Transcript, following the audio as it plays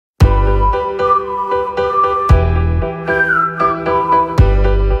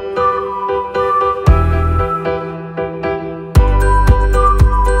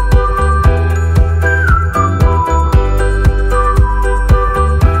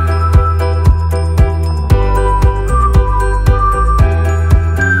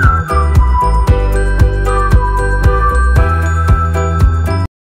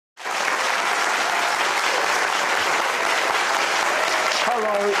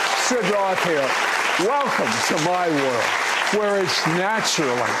Sid Roth here. Welcome to my world, where it's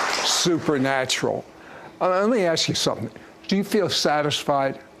naturally supernatural. Let me ask you something. Do you feel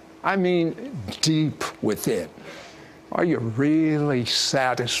satisfied? I mean, deep within. Are you really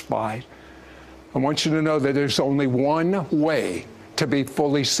satisfied? I want you to know that there's only one way to be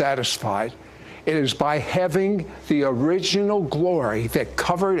fully satisfied. It is by having the original glory that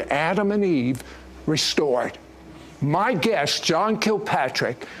covered Adam and Eve restored. My guest, John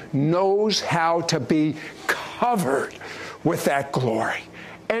Kilpatrick, knows how to be covered with that glory.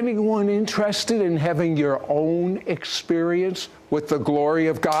 Anyone interested in having your own experience with the glory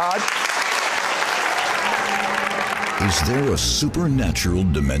of God? Is there a supernatural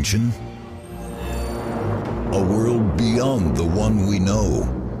dimension? A world beyond the one we know?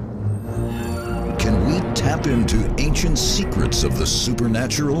 Can we tap into ancient secrets of the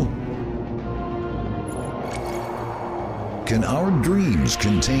supernatural? Can our dreams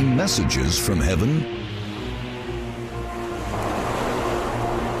contain messages from heaven?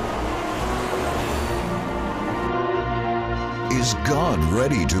 Is God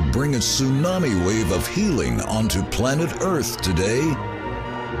ready to bring a tsunami wave of healing onto planet Earth today?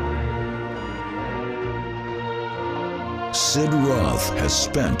 Sid Roth has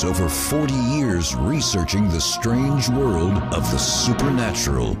spent over 40 years researching the strange world of the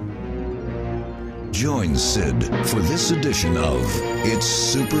supernatural. Join Sid for this edition of It's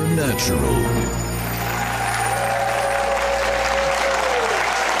Supernatural.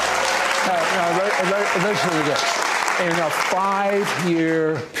 Listen to this. In a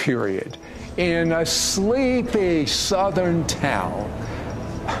 5-year period, in a sleepy southern town,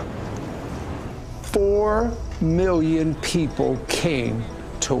 4 million people came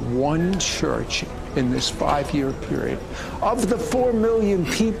to one church in this 5-year period. Of the 4 million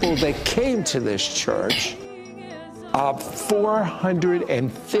people that came to this church,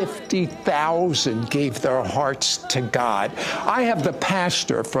 450,000 gave their hearts to God. I have the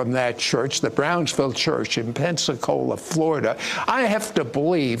pastor from that church, the Brownsville Church in Pensacola, Florida. I have to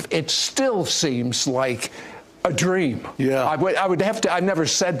believe it still seems like a dream. Yeah. I would have to, I never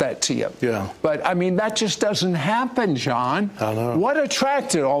said that to you. Yeah. But I mean, that just doesn't happen, John. I know. What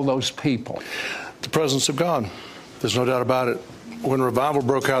attracted all those people? The presence of God. There's no doubt about it. When revival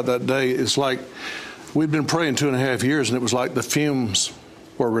broke out that day, it's like we'd been praying 2.5 years, and it was like the fumes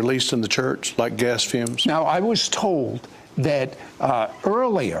were released in the church, like gas fumes. Now, I was told that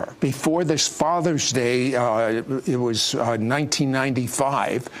earlier, before this Father's Day, it was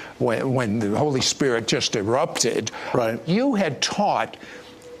 1995, when the Holy Spirit just erupted. Right. You had taught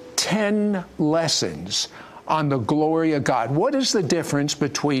 10 lessons on the glory of God. What is the difference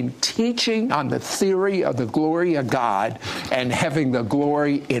between teaching on the theory of the glory of God and having the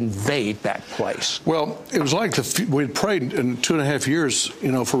glory invade that place? Well, it was like we'd prayed in 2.5 years,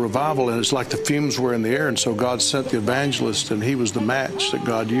 for revival, and it's like the fumes were in the air, and so God sent the evangelist, and he was the match that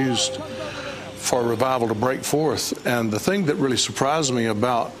God used for revival to break forth. And the thing that really surprised me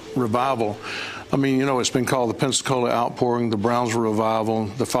about revival, I mean, it's been called the Pensacola outpouring, the Brownsville revival,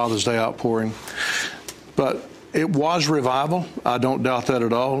 the Father's Day outpouring. But it was revival. I don't doubt that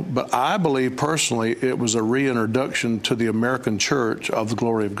at all. But I believe personally it was a reintroduction to the American church of the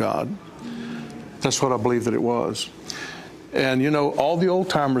glory of God. That's what I believe that it was. And, all the old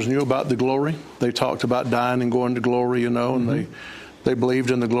timers knew about the glory. They talked about dying and going to glory, and they believed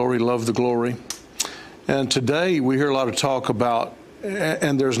in the glory, loved the glory. And today we hear a lot of talk about,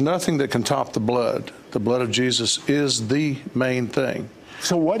 and there's nothing that can top the blood. The blood of Jesus is the main thing.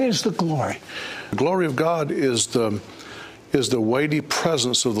 So what is the glory? The glory of God is the weighty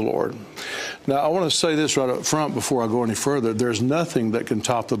presence of the Lord. Now, I want to say this right up front before I go any further. There's nothing that can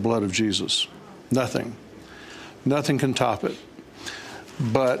top the blood of Jesus. Nothing. Nothing can top it.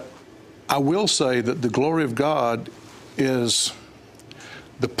 But I will say that the glory of God is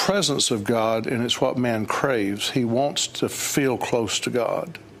the presence of God, and it's what man craves. He wants to feel close to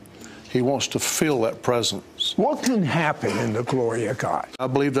God. He wants to feel that presence. What can happen in the glory of God? I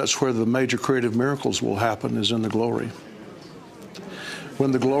believe that's where the major creative miracles will happen, is in the glory.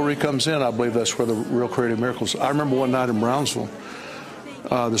 When the glory comes in, I believe that's where the real creative miracles. I remember one night in Brownsville,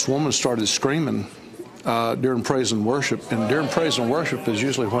 this woman started screaming during praise and worship. And during praise and worship is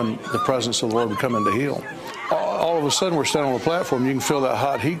usually when the presence of the Lord would come in to heal. All of a sudden, we're standing on the platform. You can feel that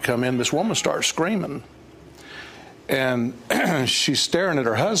hot heat come in. This woman starts screaming. And she's staring at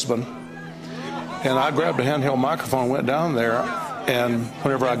her husband. And I grabbed a handheld microphone, went down there, and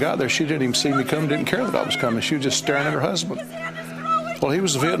whenever I got there, she didn't even see me come, didn't care that I was coming. She was just staring at her husband. Well, he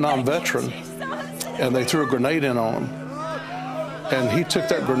was a Vietnam veteran, and they threw a grenade in on him. And he took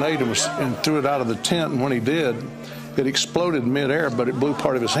that grenade and threw it out of the tent, and when he did, It exploded midair, but it blew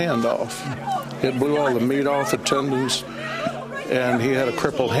part of his hand off. It blew all the meat off, the tendons, and he had a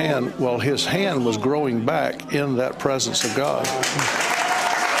crippled hand. Well, his hand was growing back in that presence of God.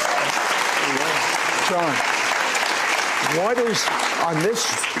 John, what is on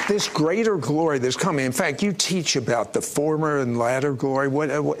this greater glory that's coming? In fact, you teach about the former and latter glory.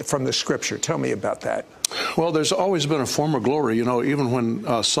 What from the Scripture? Tell me about that. Well, there's always been a former glory. You know, even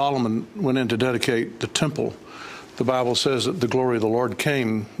when Solomon went in to dedicate the temple, the Bible says that the glory of the Lord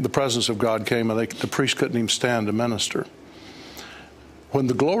came, the presence of God came, and the priest couldn't even stand to minister. When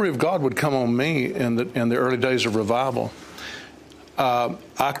the glory of God would come on me in the early days of revival, my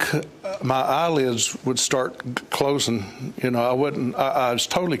eyelids would start closing. You know, I was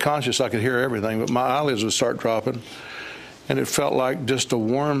totally conscious I could hear everything, but my eyelids would start dropping. And it felt like just a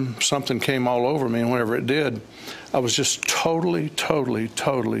warm something came all over me, and whenever it did, I was just totally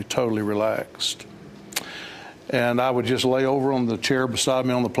relaxed. And I would just lay over on the chair beside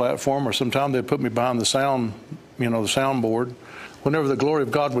me on the platform, or sometimes they'd put me behind the sound, the soundboard. Whenever the glory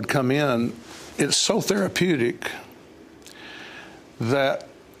of God would come in, it's so therapeutic that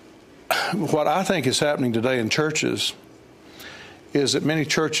what I think is happening today in churches is that many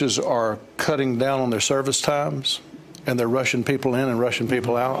churches are cutting down on their service times, and they're rushing people in and rushing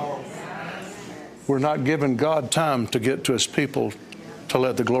people out. We're not giving God time to get to his people to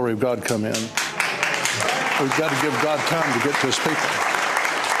let the glory of God come in. We've got to give God time to get to his people.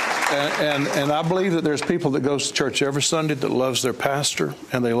 And I believe that there's people that goes to church every Sunday that loves their pastor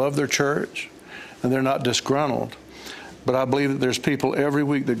and they love their church and they're not disgruntled. But I believe that there's people every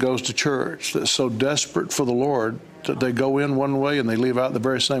week that goes to church that's so desperate for the Lord that they go in one way and they leave out the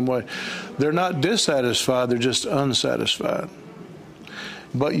very same way. They're not dissatisfied, they're just unsatisfied.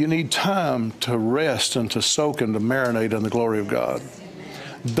 But you need time to rest and to soak and to marinate in the glory of God.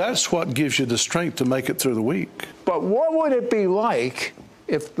 That's what gives you the strength to make it through the week. But what would it be like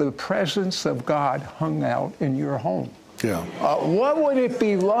if the presence of God hung out in your home? Yeah. What would it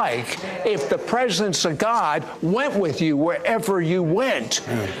be like if the presence of God went with you wherever you went?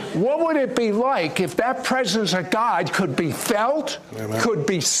 Yeah. What would it be like if that presence of God could be felt, Amen. Could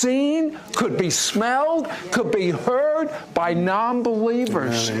be seen, could be smelled, could be heard by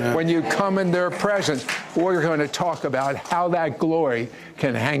non-believers Amen. When you come in their presence? We're going to talk about how that glory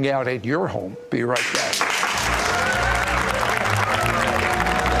can hang out at your home. Be right back.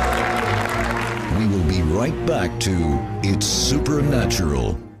 We will be right back to It's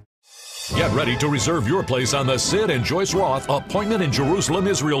Supernatural. Get ready to reserve your place on the Sid and Joyce Roth Appointment in Jerusalem,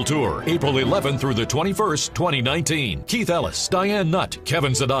 Israel Tour, April 11th through the 21st, 2019. Keith Ellis, Diane Nutt,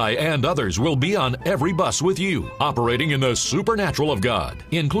 Kevin Zadai, and others will be on every bus with you, operating in the supernatural of God.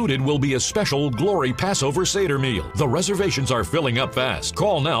 Included will be a special Glory Passover Seder meal. The reservations are filling up fast.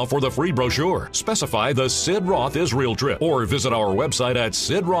 Call now for the free brochure. Specify the Sid Roth Israel trip or visit our website at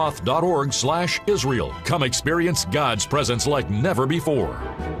sidroth.org/Israel. Come experience God's presence like never before.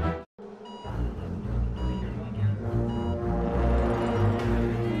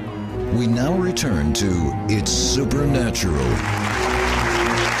 We now return to It's Supernatural.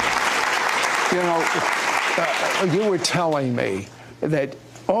 You were telling me that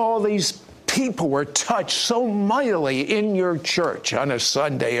all these people were touched so mightily in your church on a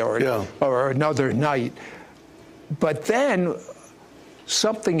Sunday or another night. But then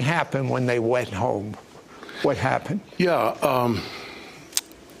something happened when they went home. What happened? Yeah.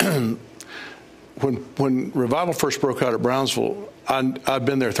 When revival first broke out at Brownsville, I'd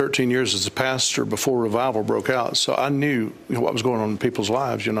been there 13 years as a pastor before revival broke out, so I knew what was going on in people's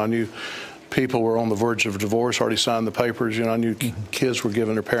lives. I knew people were on the verge of divorce, already signed the papers. I knew kids were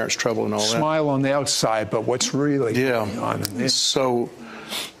giving their parents trouble and all that. Smile on the outside, but what's really going on? So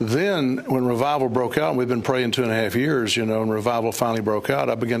then when revival broke out, and we've been praying 2.5 years, and revival finally broke out,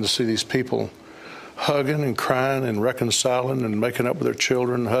 I began to see these people hugging and crying and reconciling and making up with their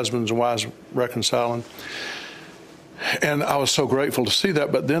children, husbands and wives reconciling. And I was so grateful to see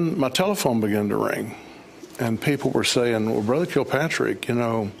that. But then my telephone began to ring, and people were saying, well, Brother Kilpatrick,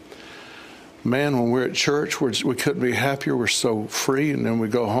 man, when we're at church, we couldn't be happier. We're so free. And then we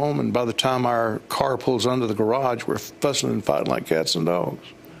go home, and by the time our car pulls under the garage, we're fussing and fighting like cats and dogs.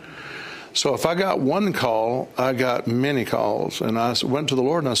 So if I got one call, I got many calls. And I went to the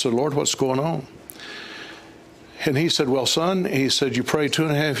Lord, and I said, Lord, what's going on? And he said, well, son, he said, you prayed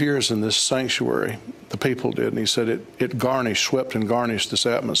 2.5 years in this sanctuary. The people did. And he said, it swept and garnished this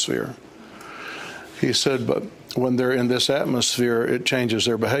atmosphere. He said, but when they're in this atmosphere, it changes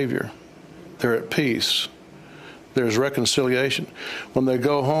their behavior. They're at peace. There's reconciliation. When they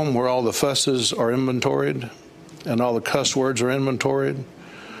go home where all the fusses are inventoried and all the cuss words are inventoried,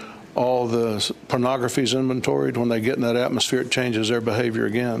 all the pornography's inventoried. When they get in that atmosphere, it changes their behavior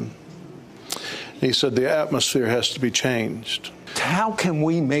again. He said the atmosphere has to be changed. How can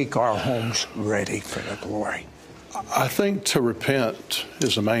we make our homes ready for the glory? I think to repent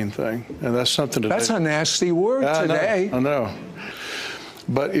is the main thing, and that's something That's a nasty word today. I know.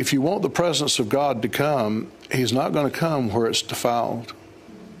 But if you want the presence of God to come, He's not going to come where it's defiled.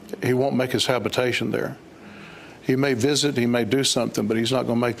 He won't make His habitation there. He may visit, He may do something, but He's not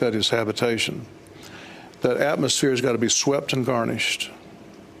going to make that His habitation. That atmosphere has got to be swept and garnished,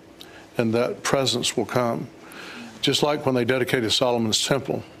 and that presence will come. Just like when they dedicated Solomon's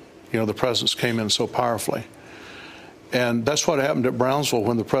temple, the presence came in so powerfully. And that's what happened at Brownsville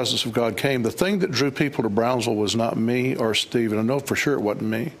when the presence of God came. The thing that drew people to Brownsville was not me or Steve, and I know for sure it wasn't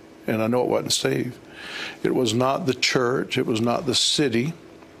me, and I know it wasn't Steve. It was not the church, it was not the city.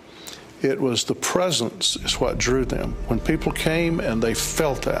 It was the presence is what drew them. When people came and they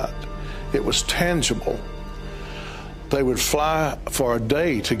felt that, it was tangible. They would fly for a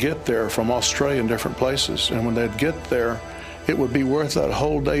day to get there from Australia and different places, and when they'd get there, it would be worth that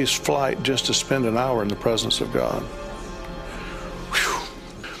whole day's flight just to spend an hour in the presence of God.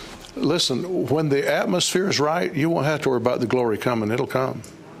 Listen, when the atmosphere is right, you won't have to worry about the glory coming. It'll come.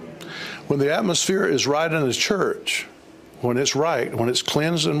 When the atmosphere is right in the church, when it's right, when it's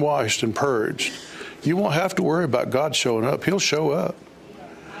cleansed and washed and purged, you won't have to worry about God showing up. He'll show up.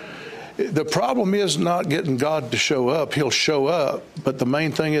 The problem is not getting God to show up. He'll show up, but the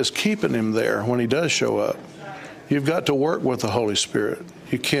main thing is keeping Him there when He does show up. You've got to work with the Holy Spirit.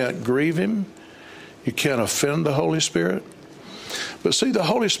 You can't grieve Him. You can't offend the Holy Spirit. But see, the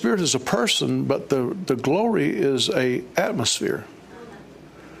Holy Spirit is a person, but the glory is an atmosphere.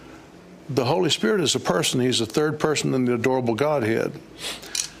 The Holy Spirit is a person. He's the third person in the adorable Godhead.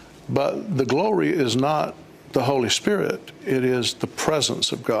 But the glory is not the Holy Spirit. It is the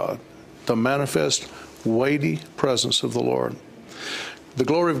presence of God, the manifest, weighty presence of the Lord. The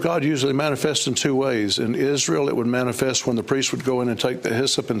glory of God usually manifests in two ways. In Israel, it would manifest when the priest would go in and take the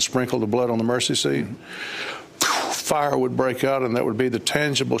hyssop and sprinkle the blood on the mercy seat. Fire would break out, and that would be the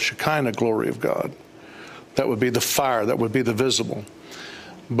tangible Shekinah glory of God. That would be the fire. That would be the visible.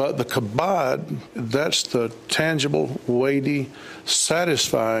 But the kabod, that's the tangible, weighty,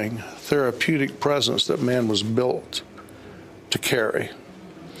 satisfying, therapeutic presence that man was built to carry.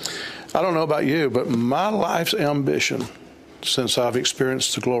 I don't know about you, but my life's ambition since I've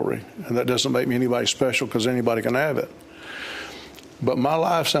experienced the glory, and that doesn't make me anybody special because anybody can have it, but my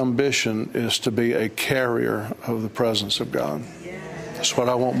life's ambition is to be a carrier of the presence of God. That's what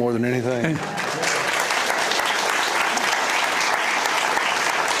I want more than anything.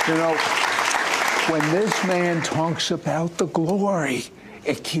 When this man talks about the glory,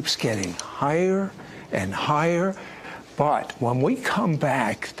 it keeps getting higher and higher. But when we come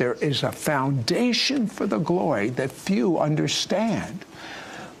back, there is a foundation for the glory that few understand.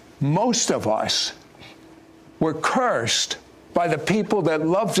 Most of us were cursed by the people that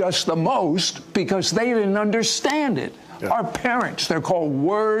loved us the most because they didn't understand it. Yeah. Our parents, they're called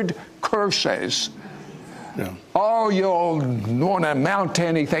word curses. Yeah. Oh, you'll want to amount to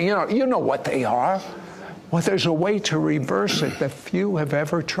anything. You know what they are. Well, there's a way to reverse it that few have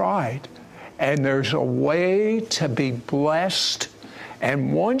ever tried. And there's a way to be blessed.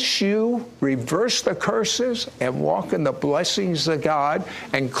 And once you reverse the curses and walk in the blessings of God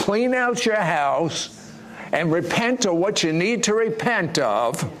and clean out your house and repent of what you need to repent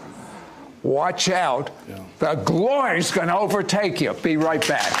of, watch out. Yeah. The glory's going to overtake you. Be right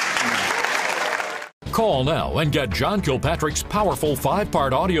back. Call now and get John Kilpatrick's powerful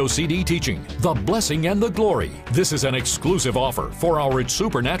 5-part audio CD teaching, The Blessing and the Glory. This is an exclusive offer for our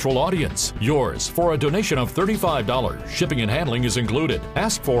Supernatural audience. Yours for a donation of $35. Shipping and handling is included.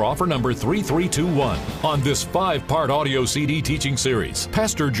 Ask for offer number 3321. On this 5-part audio CD teaching series,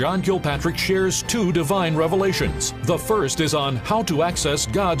 Pastor John Kilpatrick shares 2 divine revelations. The first is on how to access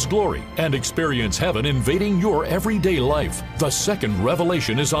God's glory and experience heaven invading your everyday life. The second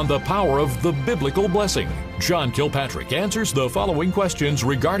revelation is on the power of the biblical blessing. John Kilpatrick answers the following questions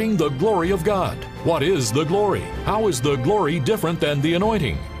regarding the glory of God. What is the glory? How is the glory different than the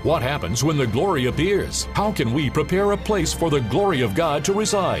anointing? What happens when the glory appears? How can we prepare a place for the glory of God to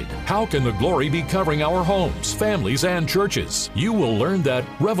reside? How can the glory be covering our homes, families, and churches? You will learn that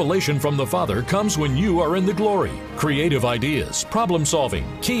revelation from the Father comes when you are in the glory. Creative ideas, problem solving,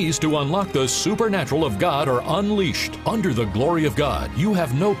 keys to unlock the supernatural of God are unleashed. Under the glory of God, you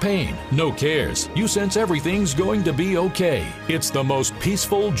have no pain, no cares. You sense everything everything's going to be okay. It's the most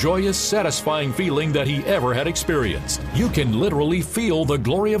peaceful, joyous, satisfying feeling that he ever had experienced. You can literally feel the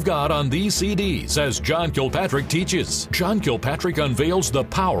glory of God on these CDs as John Kilpatrick teaches. John Kilpatrick unveils the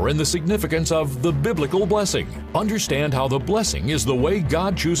power and the significance of the biblical blessing. Understand how the blessing is the way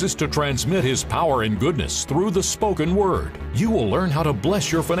God chooses to transmit His power and goodness through the spoken word. You will learn how to bless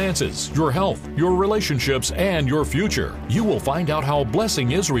your finances, your health, your relationships, and your future. You will find out how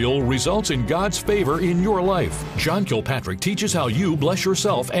blessing Israel results in God's favor in your life. John Kilpatrick teaches how you bless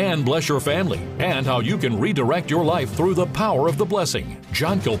yourself and bless your family, and how you can redirect your life through the power of the blessing.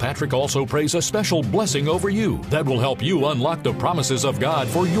 John Kilpatrick also prays a special blessing over you that will help you unlock the promises of God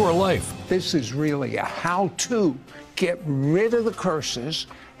for your life. This is really a how-to get rid of the curses,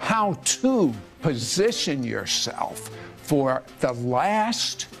 how to position yourself for the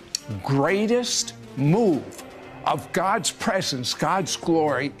last greatest move of God's presence, God's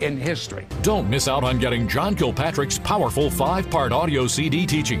glory in history. Don't miss out on getting John Kilpatrick's powerful 5-part audio CD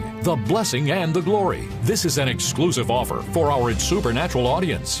teaching, The Blessing and the Glory. This is an exclusive offer for our It's Supernatural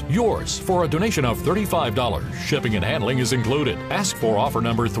audience. Yours for a donation of $35. Shipping and handling is included. Ask for offer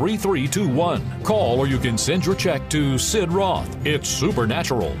number 3321. Call or you can send your check to Sid Roth. It's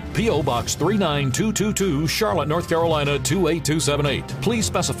Supernatural. P.O. Box 39222, Charlotte, North Carolina 28278. Please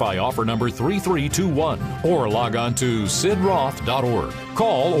specify offer number 3321 or log on to sidroth.org.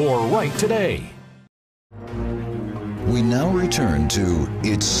 Call or write today. We now return to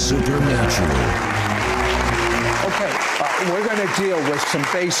It's Supernatural. Okay, we're going to deal with some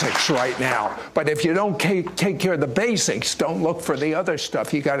basics right now. But if you don't take care of the basics, don't look for the other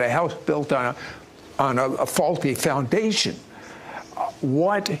stuff. You got a house built on a faulty foundation.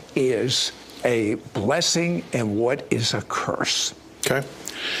 What is a blessing and what is a curse? Okay.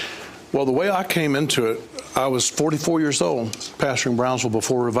 Well, the way I came into it, I was 44 years old, pastoring Brownsville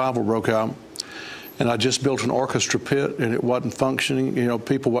before revival broke out, and I just built an orchestra pit, and it wasn't functioning. You know,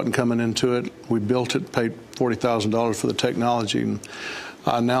 people wasn't coming into it. We built it, paid $40,000 for the technology, and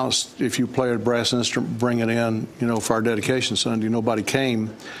I announced, if you play a brass instrument, bring it in, you know, for our dedication Sunday. Nobody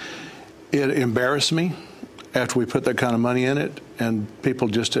came. It embarrassed me after we put that kind of money in it, and people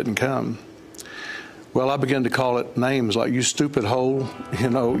just didn't come. Well, I began to call it names like, you stupid hole, you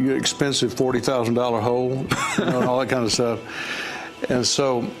know, you expensive $40,000 hole, you know, and all that kind of stuff. And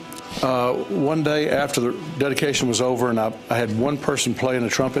so one day after the dedication was over, and I had one person playing the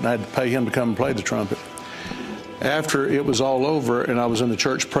trumpet, and I had to pay him to come and play the trumpet. After it was all over, and I was in the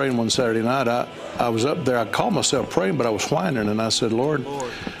church praying one Saturday night, I was up there, I called myself praying, but I was whining, and I said, Lord,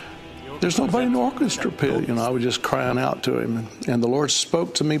 there's nobody in the orchestra pit. You know, I was just crying out to Him. And the Lord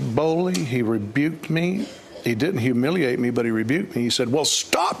spoke to me boldly. He rebuked me. He didn't humiliate me, but He rebuked me. He said, well,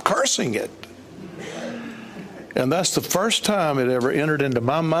 stop cursing it. And that's the first time it ever entered into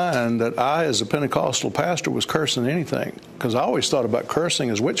my mind that I, as a Pentecostal pastor, was cursing anything. Because I always thought about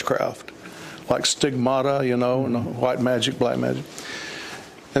cursing as witchcraft, like stigmata, you know, and white magic, black magic.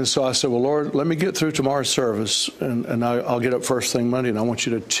 And so I said, well, Lord, let me get through tomorrow's service, and I'll get up first thing Monday, and I want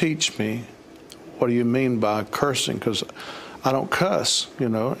you to teach me what do you mean by cursing, because I don't cuss, you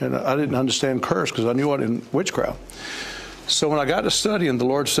know, and I didn't understand curse because I knew what in witchcraft. So when I got to studying, the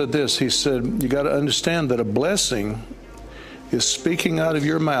Lord said this. He said, you got to understand that a blessing is speaking out of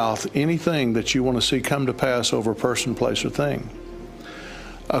your mouth anything that you want to see come to pass over a person, place, or thing.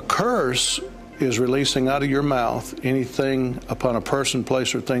 A curse is releasing out of your mouth anything upon a person,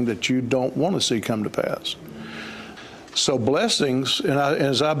 place, or thing that you don't want to see come to pass. So blessings, and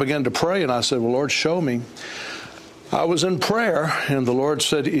as I began to pray, and I said, well, Lord, show me. I was in prayer, and the Lord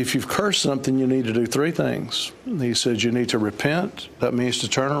said, if you've cursed something, you need to do 3 things. He said, you need to repent. That means to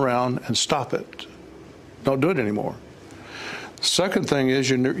turn around and stop it. Don't do it anymore. Second thing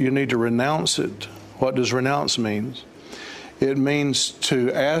is you need to renounce it. What does renounce mean? It means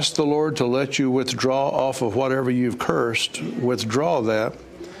to ask the Lord to let you withdraw off of whatever you've cursed, withdraw that,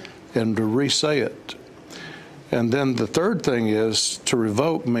 and to re-say it. And then the third thing is to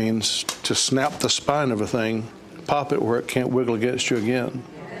revoke means to snap the spine of a thing, pop it where it can't wiggle against you again.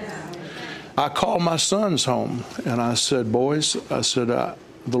 I called my sons home, and I said, boys, I said, the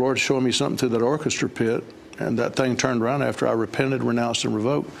Lord showed me something through that orchestra pit, and that thing turned around after I repented, renounced, and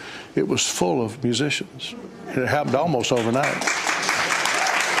revoked. It was full of musicians. It happened almost overnight.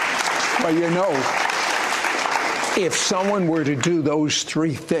 Well, you know, if someone were to do those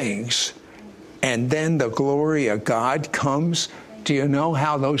 3 things, and then the glory of God comes, do you know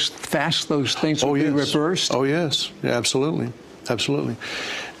how fast those things will be reversed? Oh, yes. Yeah, absolutely. Absolutely.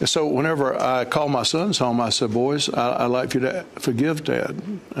 So whenever I called my sons home, I said, boys, I'd like you to forgive Dad.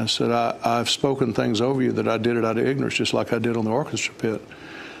 I said, I've spoken things over you that I did it out of ignorance, just like I did on the orchestra pit.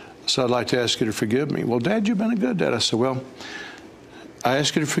 So I'd like to ask you to forgive me. Well, Dad, you've been a good dad. I said, well, I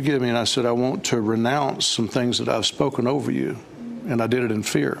ask you to forgive me, and I said, I want to renounce some things that I've spoken over you, and I did it in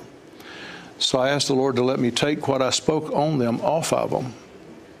fear. So I asked the Lord to let me take what I spoke on them off of them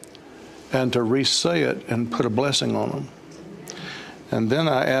and to re-say it and put a blessing on them. And then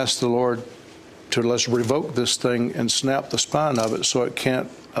I asked the Lord to let's revoke this thing and snap the spine of it so it can't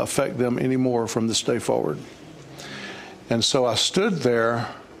affect them anymore from this day forward. And so I stood there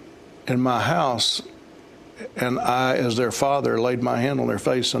in my house, and I, as their father, laid my hand on their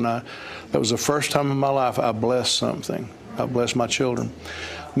face, and that was the first time in my life I blessed something. I blessed my children.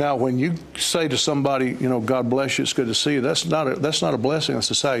 Now, when you say to somebody, you know, God bless you, it's good to see you, that's not a blessing,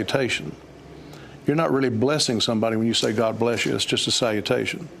 that's a salutation. You're not really blessing somebody when you say God bless you, it's just a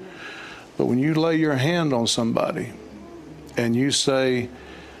salutation. But when you lay your hand on somebody and you say,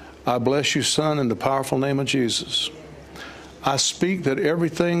 I bless you, son, in the powerful name of Jesus, I speak that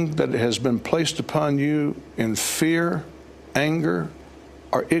everything that has been placed upon you in fear, anger,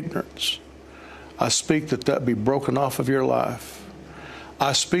 or ignorance, I speak that that be broken off of your life.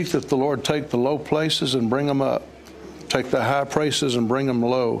 I speak that the Lord take the low places and bring them up. Take the high places and bring them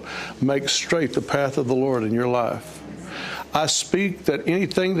low. Make straight the path of the Lord in your life. I speak that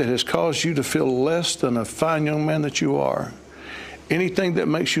anything that has caused you to feel less than a fine young man that you are, anything that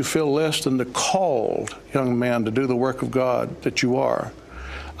makes you feel less than the called young man to do the work of God that you are,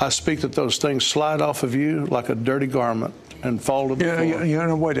 I speak that those things slide off of you like a dirty garment and fall to the floor. You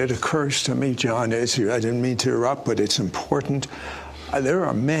know what it occurs to me, John, is, I didn't mean to interrupt, but it's important. There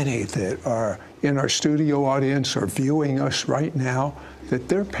are many that are in our studio audience or viewing us right now that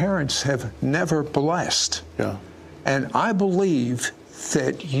their parents have never blessed. Yeah. And I believe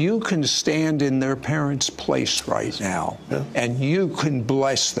that you can stand in their parents' place right now, and you can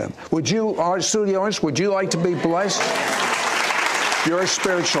bless them. Would you, our studio audience, would you like to be blessed? You're a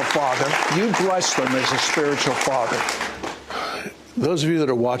spiritual father. You bless them as a spiritual father. Those of you that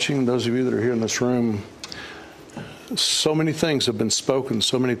are watching, those of you that are here in this room, so many things have been spoken.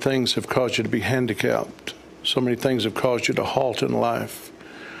 So many things have caused you to be handicapped. So many things have caused you to halt in life.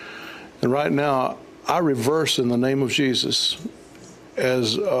 And right now, I reverse in the name of Jesus,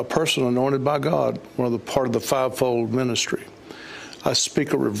 as a person anointed by God, one of the part of the fivefold ministry. I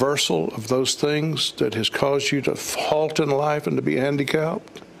speak a reversal of those things that has caused you to halt in life and to be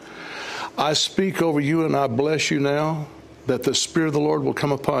handicapped. I speak over you and I bless you now that the Spirit of the Lord will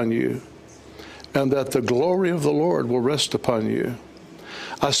come upon you and that the glory of the Lord will rest upon you.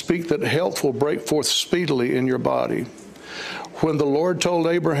 I speak that health will break forth speedily in your body. When the Lord told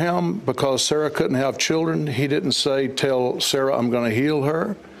Abraham, because Sarah couldn't have children, he didn't say, tell Sarah I'm going to heal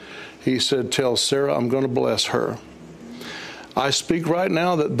her. He said, tell Sarah I'm going to bless her. I speak right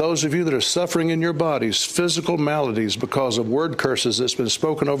now that those of you that are suffering in your bodies, physical maladies because of word curses that's been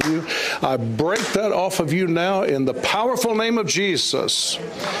spoken over you, I break that off of you now in the powerful name of Jesus.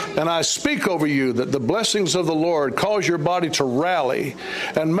 And I speak over you that the blessings of the Lord cause your body to rally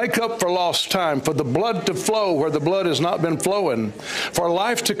and make up for lost time, for the blood to flow where the blood has not been flowing, for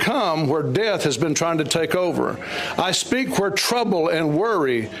life to come where death has been trying to take over. I speak where trouble and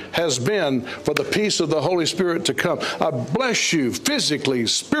worry has been, for the peace of the Holy Spirit to come. I bless you physically,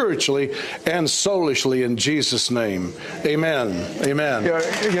 spiritually, and soulishly in Jesus' name. Amen. Amen.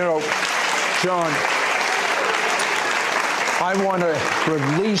 You know, John, I want to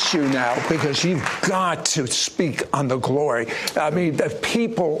release you now because you've got to speak on the glory. I mean, the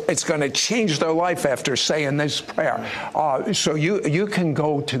people, it's going to change their life after saying this prayer. So you can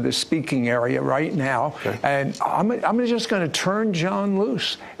go to the speaking area right now, okay. And I'm just going to turn John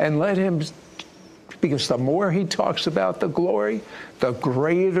loose and let him, because the more he talks about the glory, the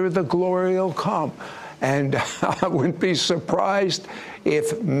greater the glory will come. And I wouldn't be surprised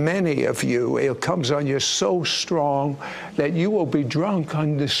if many of you, it comes on you so strong that you will be drunk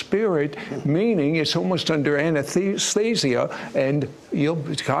on the Spirit, meaning it's almost under anesthesia, and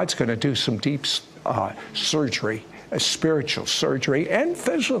God's going to do some deep surgery, spiritual surgery and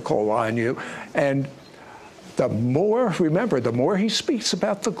physical on you. And the more, remember, the more he speaks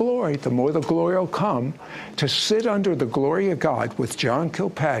about the glory, the more the glory will come. To sit under the glory of God with John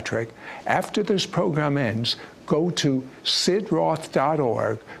Kilpatrick, after this program ends, go to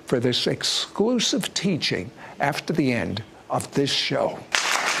sidroth.org for this exclusive teaching after the end of this show.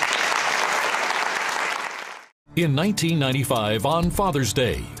 In 1995, on Father's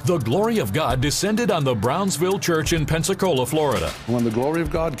Day, the glory of God descended on the Brownsville Church in Pensacola, Florida. When the glory of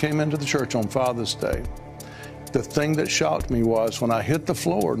God came into the church on Father's Day, the thing that shocked me was when I hit the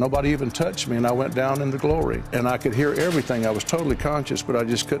floor, nobody even touched me, and I went down in the glory. And I could hear everything. I was totally conscious, but I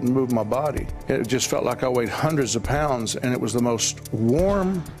just couldn't move my body. It just felt like I weighed hundreds of pounds, and it was the most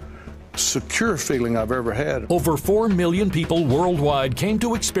warm, secure feeling I've ever had. Over 4 million people worldwide came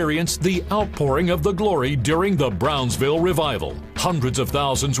to experience the outpouring of the glory during the Brownsville revival. Hundreds of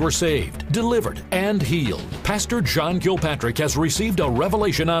thousands were saved, delivered, and healed. Pastor John Kilpatrick has received a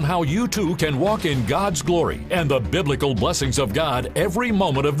revelation on how you too can walk in God's glory and the biblical blessings of God every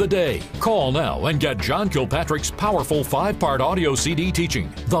moment of the day. Call now and get John Kilpatrick's powerful 5-part audio CD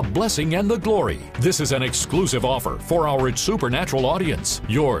teaching, The Blessing and the Glory. This is an exclusive offer for our It's Supernatural audience.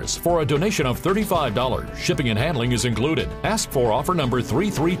 Yours for a donation of $35. Shipping and handling is included. Ask for offer number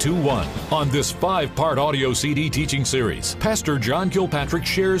 3321. On this 5-part audio CD teaching series, Pastor John Kilpatrick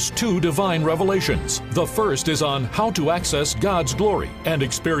shares 2 divine revelations. The first is on how to access God's glory and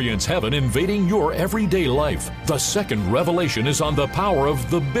experience heaven invading your everyday life. The second revelation is on the power of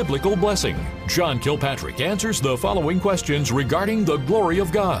the biblical blessing. John Kilpatrick answers the following questions regarding the glory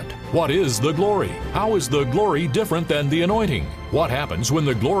of God. What is the glory? How is the glory different than the anointing? What happens when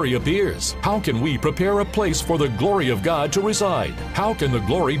the glory appears? How can we prepare a place for the glory of God to reside? How can the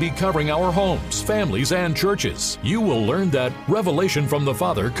glory be covering our homes, families, and churches? You will learn that revelation from the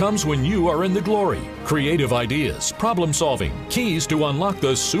Father comes when you are in the glory. Creative ideas, problem solving, keys to unlock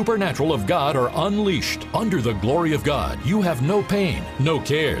the supernatural of God are unleashed. Under the glory of God, you have no pain, no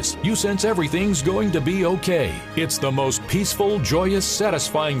cares. You sense everything's going to be okay. It's the most peaceful, joyous,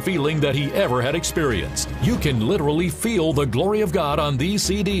 satisfying feeling that he ever had experienced. You can literally feel the glory of God on these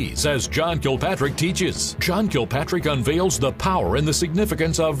CDs as John Kilpatrick teaches. John Kilpatrick unveils the power and the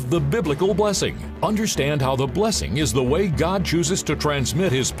significance of the biblical blessing. Understand how the blessing is the way God chooses to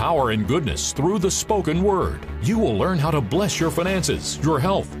transmit His power and goodness through the spoken word. You will learn how to bless your finances, your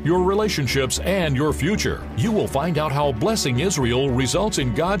health, your relationships, and your future. You will find out how blessing Israel results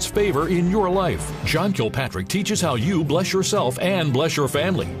in God's favor in your life. John Kilpatrick teaches how you bless yourself and bless your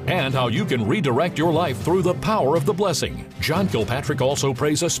family, and how you can redirect your life through the power of the blessing. John Kilpatrick also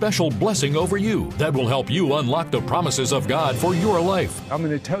prays a special blessing over you that will help you unlock the promises of God for your life. I'm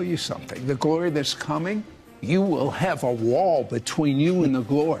going to tell you something. The glory that's coming, you will have a wall between you and the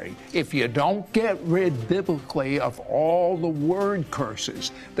glory if you don't get rid biblically of all the word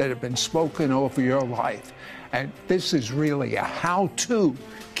curses that have been spoken over your life. And this is really a how-to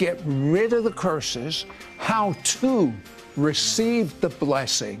get rid of the curses, how to receive the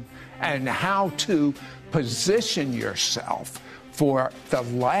blessing, and how to position yourself for the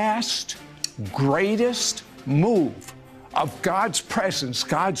last greatest move of God's presence,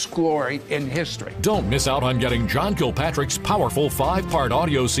 God's glory in history. Don't miss out on getting John Kilpatrick's powerful 5-part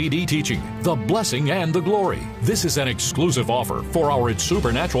audio CD teaching, The Blessing and the Glory. This is an exclusive offer for our It's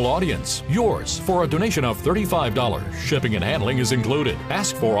Supernatural audience. Yours for a donation of $35. Shipping and handling is included.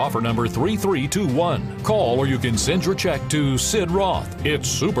 Ask for offer number 3321. Call or you can send your check to Sid Roth. It's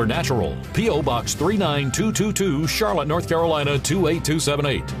Supernatural. P.O. Box 39222, Charlotte, North Carolina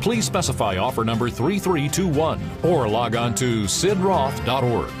 28278. Please specify offer number 3321 or log on to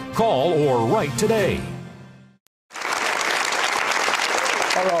sidroth.org. Call or write today.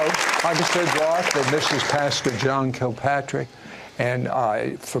 Hello, I'm Sid Roth, and this is Pastor John Kilpatrick. And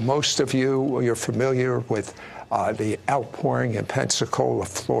for most of you, you're familiar with the outpouring in Pensacola,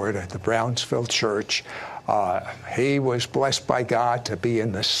 Florida, the Brownsville Church. He was blessed by God to be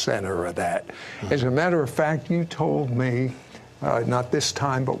in the center of that. As a matter of fact, you told me, not this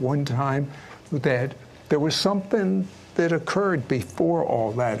time, but one time, that there was something that occurred before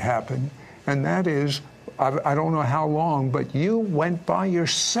all that happened, and that is, I don't know how long, but you went by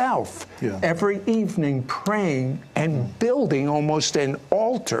yourself every evening praying and building almost an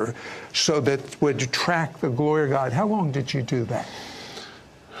altar so that would attract the glory of God. How long did you do that?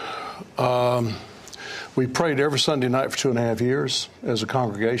 We prayed every Sunday night for 2.5 years as a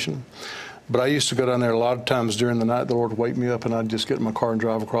congregation. But I used to go down there a lot of times during the night. The Lord would wake me up, and I'd just get in my car and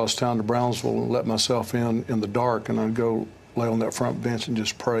drive across town to Brownsville and let myself in the dark, and I'd go lay on that front bench and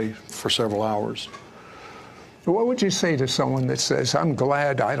just pray for several hours. What would you say to someone that says, I'm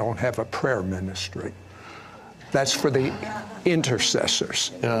glad I don't have a prayer ministry? That's for the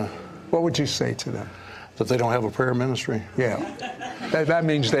intercessors. Yeah. What would you say to them? That they don't have a prayer ministry? Yeah. That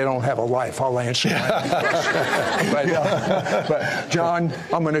means they don't have a life. I'll answer that. But John,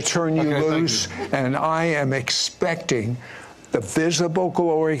 I'm going to turn you loose, and I am expecting the visible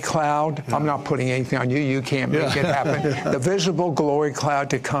glory cloud. I'm not putting anything on you. You can't make it happen. The visible glory cloud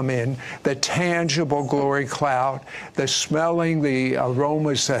to come in, the tangible glory cloud, the smelling, the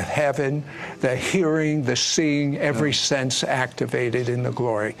aromas of heaven, the hearing, the seeing, every sense activated in the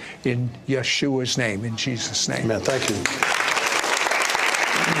glory. In Yeshua's name, in Jesus' name. Amen. Thank you.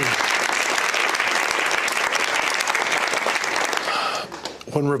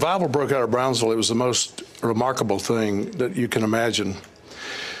 When revival broke out of Brownsville, it was the most remarkable thing that you can imagine.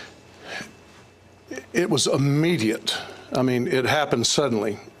 It was immediate. I mean, it happened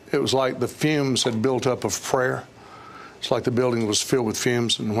suddenly. It was like the fumes had built up of prayer. It's like the building was filled with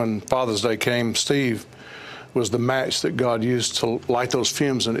fumes. And when Father's Day came, Steve was the match that God used to light those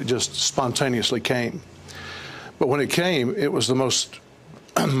fumes, and it just spontaneously came. But when it came, it was the most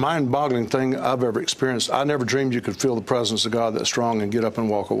mind-boggling thing I've ever experienced. I never dreamed you could feel the presence of God that strong and get up and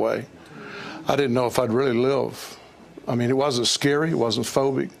walk away. I didn't know if I'd really live. I mean, it wasn't scary, it wasn't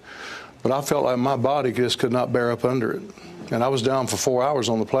phobic, but I felt like my body just could not bear up under it. And I was down for 4 hours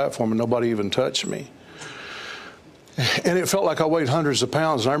on the platform and nobody even touched me. And it felt like I weighed hundreds of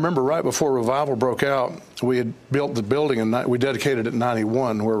pounds. And I remember right before revival broke out, we had built the building and we dedicated it in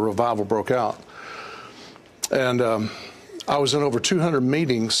 91 where revival broke out. And I was in over 200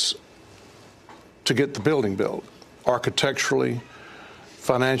 meetings to get the building built, architecturally,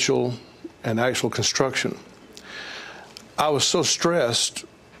 financial, and actual construction. I was so stressed,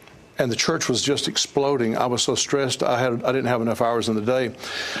 and the church was just exploding. I was so stressed, I didn't have enough hours in the day.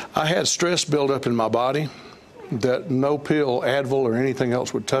 I had stress build up in my body that no pill, Advil, or anything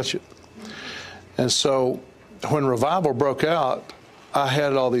else would touch it. And so when revival broke out, I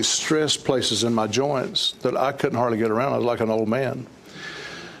had all these stress places in my joints that I couldn't hardly get around. I was like an old man.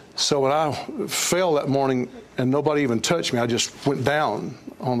 So when I fell that morning and nobody even touched me, I just went down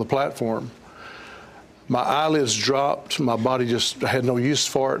on the platform. My eyelids dropped, my body just had no use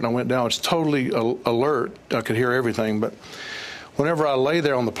for it, and I went down. It's totally alert. I could hear everything, but whenever I lay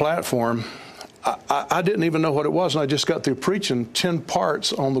there on the platform, I didn't even know what it was, and I just got through preaching 10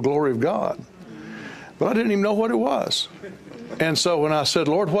 parts on the glory of God. But I didn't even know what it was. And so when I said,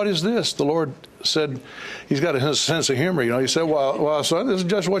 Lord, what is this? The Lord said, he's got a sense of humor. You know, he said, well, son, this is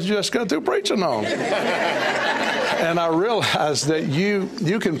just what you just got through preaching on. And I realized that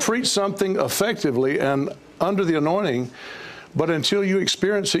you can preach something effectively and under the anointing, but until you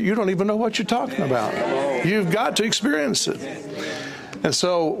experience it, you don't even know what you're talking about. You've got to experience it. And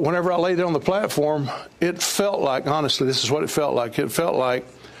so whenever I lay down on the platform, it felt like, honestly, this is what it felt like. It felt like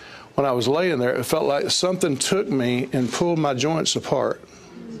when I was laying there, it felt like something took me and pulled my joints apart.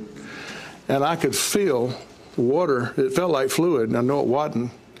 And I could feel water. It felt like fluid, and I know it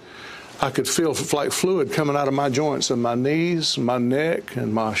wasn't. I could feel like fluid coming out of my joints and my knees, my neck,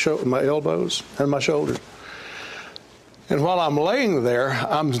 and my elbows, and my shoulders. And while I'm laying there,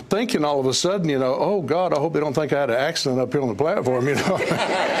 I'm thinking all of a sudden, you know, oh, God, I hope they don't think I had an accident up here on the platform, you know.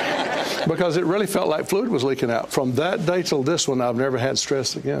 Because it really felt like fluid was leaking out. From that day till this one, I've never had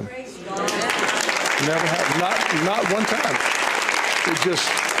stress again. Never had, not one time.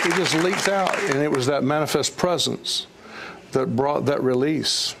 It just leaked out, and it was that manifest presence that brought that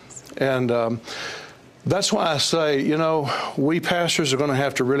release. And that's why I say, you know, we pastors are going to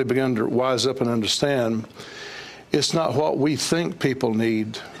have to really begin to wise up and understand it's not what we think people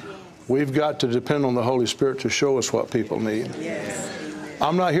need. We've got to depend on the Holy Spirit to show us what people need. Yes.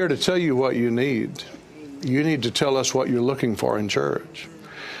 I'm not here to tell you what you need. You need to tell us what you're looking for in church.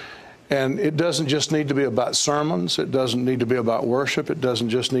 And it doesn't just need to be about sermons. It doesn't need to be about worship. It doesn't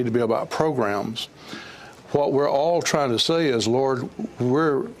just need to be about programs. What we're all trying to say is, Lord,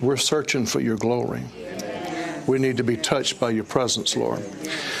 we're searching for your glory. We need to be touched by your presence, Lord.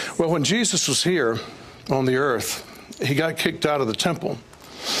 Well, when Jesus was here on the earth, he got kicked out of the temple.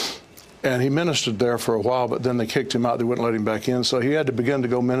 And he ministered there for a while, but then they kicked him out. They wouldn't let him back in. So he had to begin to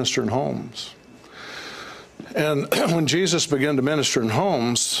go minister in homes. And when Jesus began to minister in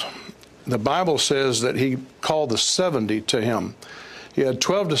homes, the Bible says that he called the 70 to him. He had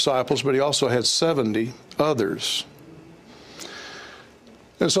 12 disciples, but he also had 70 others.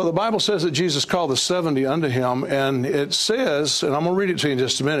 And so the Bible says that Jesus called the 70 unto him, and it says, and I'm going to read it to you in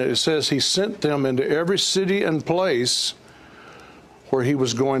just a minute, it says he sent them into every city and place where he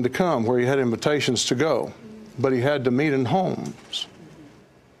was going to come, where he had invitations to go, but he had to meet in homes.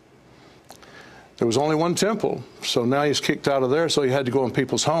 There was only one temple, so now he's kicked out of there, so he had to go in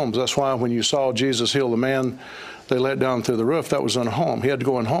people's homes. That's why when you saw Jesus heal the man they let down through the roof, that was in a home. He had to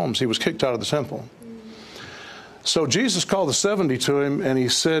go in homes. He was kicked out of the temple. So Jesus called the 70 to him, and he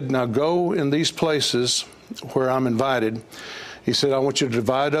said, now go in these places where I'm invited. He said, I want you to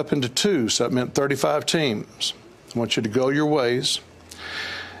divide up into two, so that meant 35 teams. I want you to go your ways.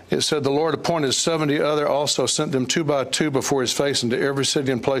 It said the Lord appointed 70 other, also sent them 2 by 2 before his face into every city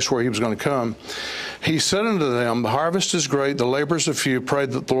and place where he was going to come. He said unto them, the harvest is great, the laborers are few. Pray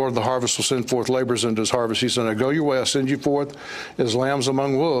that the Lord of the harvest will send forth laborers into his harvest. He said, now go your way, I'll send you forth as lambs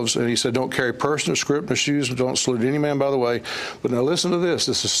among wolves. And he said, don't carry purse, nor scrip, nor shoes, and don't salute any man by the way. But now listen to this.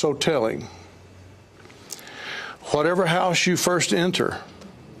 This is so telling. Whatever house you first enter,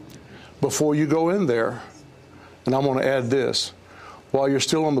 before you go in there, and I'm going to add this, while you're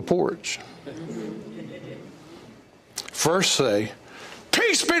still on the porch, first say,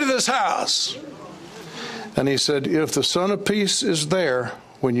 peace be to this house. And he said, if the Son of Peace is there,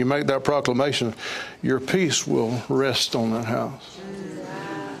 when you make that proclamation, your peace will rest on that house.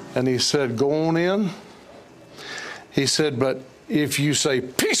 And he said, go on in. He said, but if you say,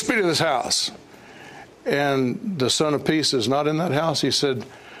 peace be to this house, and the Son of Peace is not in that house, he said,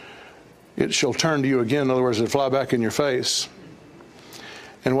 it shall turn to you again. In other words, it'll fly back in your face.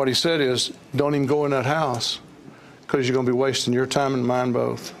 And what he said is, don't even go in that house, because you're going to be wasting your time and mine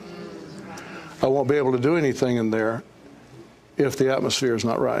both. I won't be able to do anything in there if the atmosphere is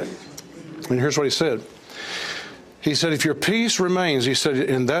not right. And here's what he said. He said, if your peace remains, he said,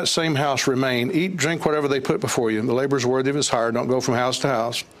 in that same house remain, eat, drink whatever they put before you. The labor is worthy of his hire. Don't go from house to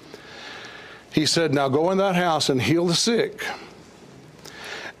house. He said, now go in that house and heal the sick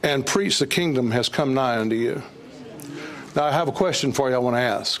and preach the kingdom has come nigh unto you. Now, I have a question for you I want to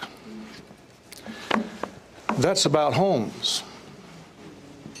ask. That's about homes.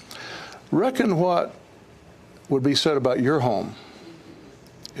 Reckon what would be said about your home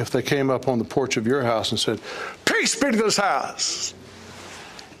if they came up on the porch of your house and said, peace be to this house.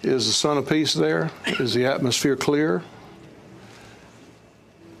 Is the Son of Peace there? Is the atmosphere clear?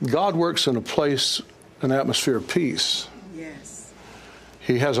 God works in a place, an atmosphere of peace. Yes.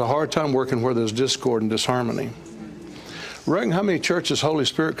 He has a hard time working where there's discord and disharmony. Reckon how many churches Holy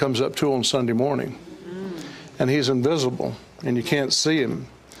Spirit comes up to on Sunday morning, and he's invisible, and you can't see him.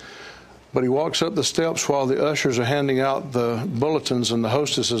 But he walks up the steps while the ushers are handing out the bulletins and the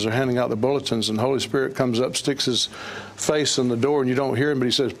hostesses are handing out the bulletins, and the Holy Spirit comes up, sticks his face in the door, and you don't hear him, but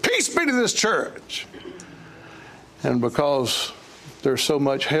he says, peace be to this church. And because there's so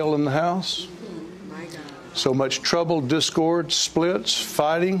much hell in the house, so much trouble, discord, splits,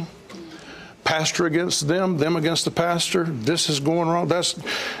 fighting, pastor against them, them against the pastor, this is going wrong,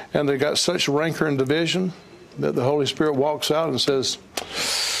 and they got such rancor and division that the Holy Spirit walks out and says,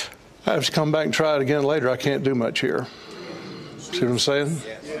 I have to come back and try it again later. I can't do much here. See what I'm saying?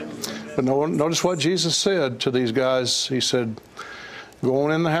 But notice what Jesus said to these guys. He said, go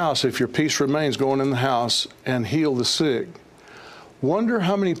on in the house. If your peace remains, go on in the house and heal the sick. Wonder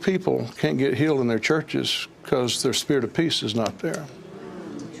how many people can't get healed in their churches because their spirit of peace is not there.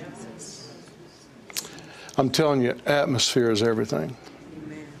 I'm telling you, atmosphere is everything.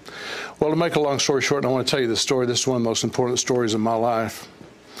 Well, to make a long story short, and I want to tell you this story. This is one of the most important stories in my life.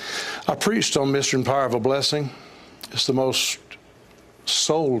 I preached on Mystery and Power of a Blessing. It's the most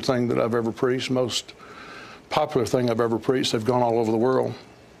sold thing that I've ever preached, most popular thing I've ever preached. They've gone all over the world.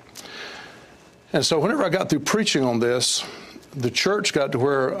 And so whenever I got through preaching on this, the church got to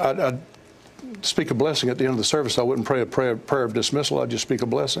where I'd speak a blessing at the end of the service. I wouldn't pray a prayer of dismissal. I'd just speak a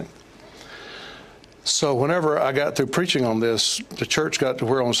blessing. So whenever I got through preaching on this, the church got to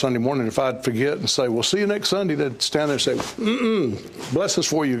where on Sunday morning, if I'd forget and say, well, see you next Sunday, they'd stand there and say, bless us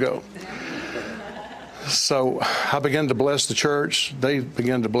before you go. So I began to bless the church. They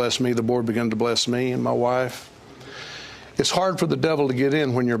began to bless me. The board began to bless me and my wife. It's hard for the devil to get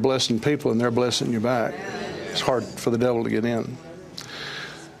in when you're blessing people and they're blessing you back. It's hard for the devil to get in.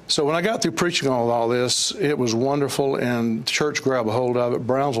 So when I got through preaching on all this, it was wonderful, and the church grabbed a hold of it.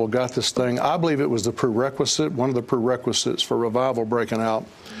 Brownsville got this thing. I believe it was the prerequisite, one of the prerequisites for revival breaking out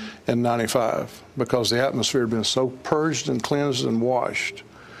in 95, because the atmosphere had been so purged and cleansed and washed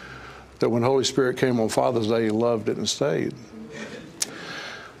that when the Holy Spirit came on Father's Day, he loved it and stayed.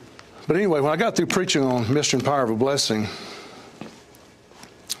 But anyway, when I got through preaching on Mystery and Power of a Blessing,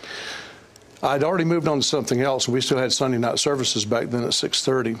 I'd already moved on to something else. We still had Sunday night services back then at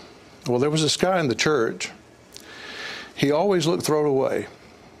 6:30. Well, there was this guy in the church. He always looked thrown away.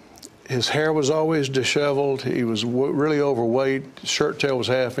 His hair was always disheveled. He was really overweight. His shirt tail was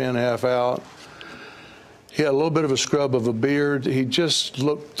half in, half out. He had a little bit of a scrub of a beard. He just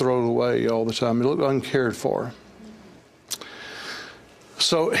looked thrown away all the time. He looked uncared for.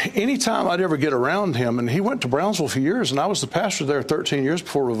 So anytime I'd ever get around him, and he went to Brownsville for years, and I was the pastor there 13 years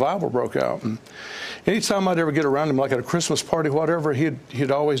before revival broke out. And anytime I'd ever get around him, like at a Christmas party, whatever,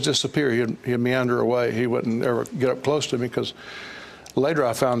 he'd always disappear. He'd meander away. He wouldn't ever get up close to me, because later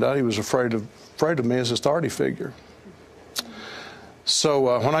I found out he was afraid of me as a authority figure.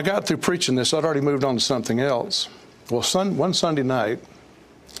 So when I got through preaching this, I'd already moved on to something else. Well, one Sunday night,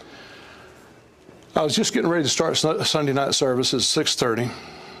 I was just getting ready to start Sunday night service at 6:30,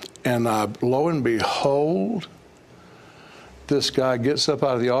 and lo and behold, this guy gets up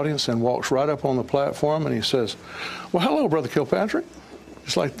out of the audience and walks right up on the platform, and he says, well, hello, Brother Kilpatrick.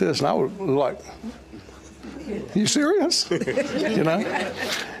 Just like this. And I was like, are you serious? You know?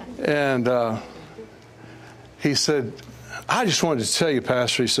 And he said, I just wanted to tell you,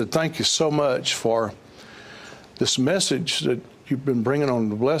 Pastor, he said, thank you so much for this message that you've been bringing on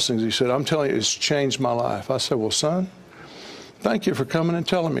the blessings, he said, I'm telling you, it's changed my life. I said, well, son, thank you for coming and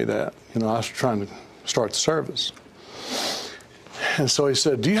telling me that. You know, I was trying to start the service. And so he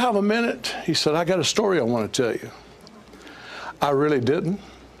said, do you have a minute? He said, I got a story I want to tell you. I really didn't,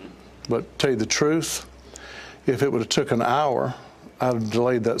 but to tell you the truth, if it would have took an hour, I'd have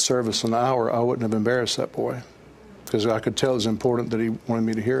delayed that service an hour. I wouldn't have embarrassed that boy, because I could tell it was important that he wanted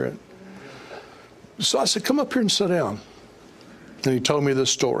me to hear it. So I said, come up here and sit down. And he told me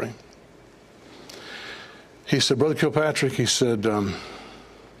this story. He said, Brother Kilpatrick, he said,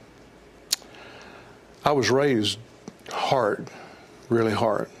 I was raised hard, really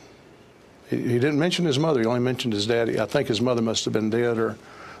hard. He didn't mention his mother. He only mentioned his daddy. I think his mother must have been dead or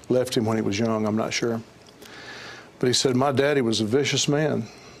left him when he was young. I'm not sure. But he said, my daddy was a vicious man.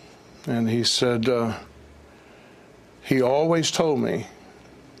 And he said, he always told me,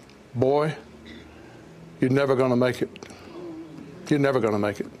 boy, you're never going to make it. You're never going to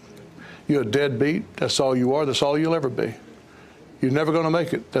make it. You're a deadbeat. That's all you are. That's all you'll ever be. You're never going to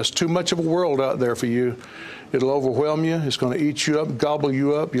make it. That's too much of a world out there for you. It'll overwhelm you. It's going to eat you up, gobble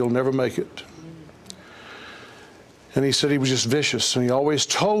you up. You'll never make it. And he said he was just vicious. And he always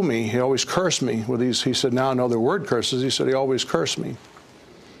told me, he always cursed me with these. He said, now I know they're word curses. He said he always cursed me.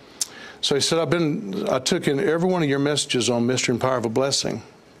 So he said, I took in every one of your messages on Mystery and Power of a Blessing.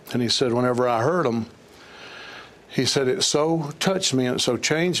 And he said, whenever I heard them, he said, it so touched me and it so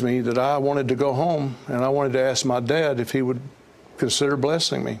changed me that I wanted to go home and I wanted to ask my dad if he would consider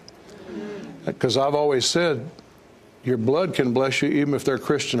blessing me. Because I've always said, your blood can bless you even if they're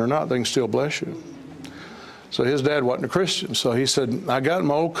Christian or not, they can still bless you. So his dad wasn't a Christian. So he said, I got in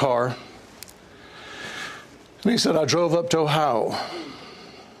my old car and he said, I drove up to Ohio.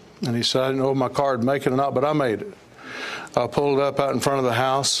 And he said, I didn't know if my car would make it or not, but I made it. I pulled up out in front of the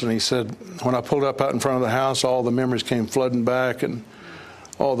house, and he said, when I pulled up out in front of the house, all the memories came flooding back and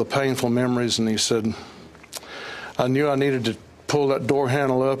all the painful memories. And he said, I knew I needed to pull that door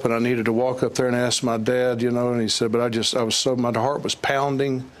handle up and I needed to walk up there and ask my dad, you know, and he said, but I was so, my heart was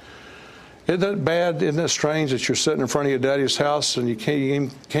pounding. Isn't that bad? Isn't that strange that you're sitting in front of your daddy's house and you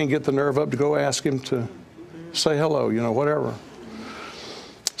can't get the nerve up to go ask him to say hello, you know, whatever.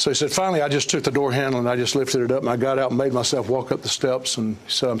 So he said, finally, I just took the door handle and I just lifted it up and I got out and made myself walk up the steps. And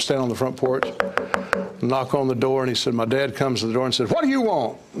he said, I'm standing on the front porch, knock on the door. And he said, my dad comes to the door and said, what do you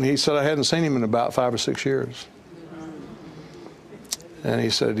want? And he said, I hadn't seen him in about 5 or 6 years. And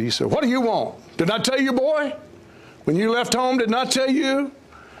he said, what do you want? Didn't I tell you, boy, when you left home, didn't I tell you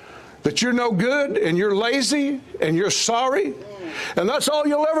that you're no good and you're lazy and you're sorry? And that's all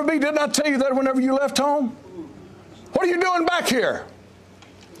you'll ever be. Didn't I tell you that whenever you left home? What are you doing back here?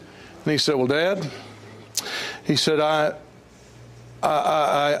 And he said, well, Dad, he said,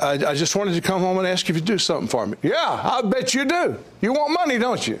 I just wanted to come home and ask you if you'd do something for me. Yeah, I bet you do. You want money,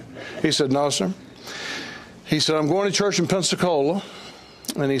 don't you? He said, no, sir. He said, I'm going to church in Pensacola.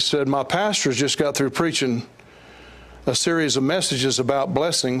 And he said, my pastor's just got through preaching a series of messages about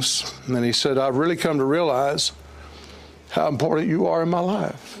blessings. And he said, I've really come to realize how important you are in my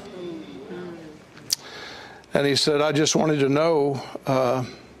life. And he said, I just wanted to know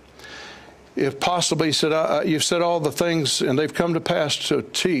if possibly, he said, you've said all the things and they've come to pass to a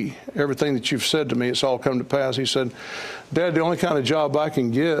T. Everything that you've said to me, it's all come to pass. He said, Dad, the only kind of job I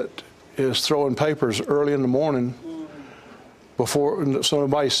can get is throwing papers early in the morning before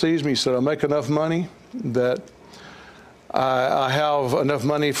somebody sees me. He said, I make enough money that I have enough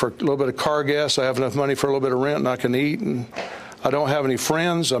money for a little bit of car gas. I have enough money for a little bit of rent and I can eat. And I don't have any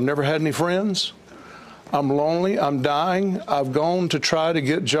friends. I've never had any friends. I'm lonely. I'm dying. I've gone to try to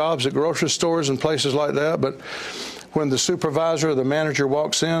get jobs at grocery stores and places like that. But when the supervisor or the manager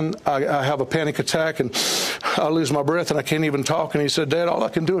walks in, I have a panic attack and I lose my breath and I can't even talk. And he said, Dad, all I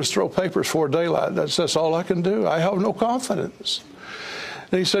can do is throw papers for daylight. That's all I can do. I have no confidence.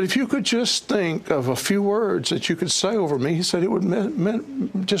 And he said, if you could just think of a few words that you could say over me, he said, it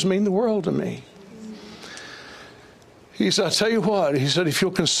would just mean the world to me. He said, I'll tell you what, he said, if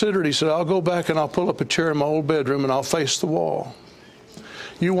you'll consider it, he said, I'll go back and I'll pull up a chair in my old bedroom and I'll face the wall.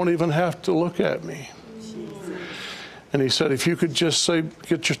 You won't even have to look at me. And he said, if you could just say,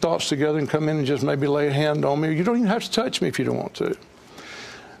 get your thoughts together and come in and just maybe lay a hand on me. You don't even have to touch me if you don't want to.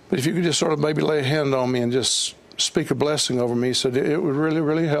 But if you could just sort of maybe lay a hand on me and just speak a blessing over me, he said, it would really,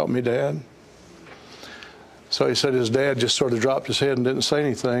 really help me, Dad. So he said his dad just sort of dropped his head and didn't say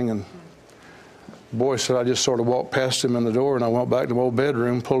anything. And the boy said, I just sort of walked past him in the door and I went back to my old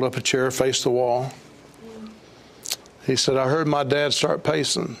bedroom, pulled up a chair, faced the wall. He said, I heard my dad start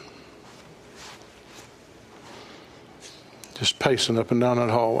pacing. Just pacing up and down that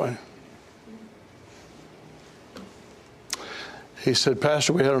hallway. He said,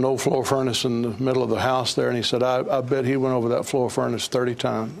 Pastor, we had an old floor furnace in the middle of the house there, and he said, I bet he went over that floor furnace 30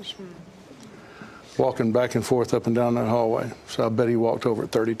 times, walking back and forth up and down that hallway. So I bet he walked over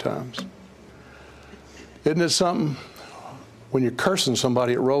it 30 times. Isn't it something? When you're cursing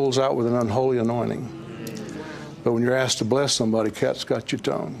somebody, it rolls out with an unholy anointing. But when you're asked to bless somebody, cat's got your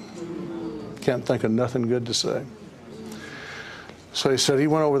tongue. Can't think of nothing good to say. So he said he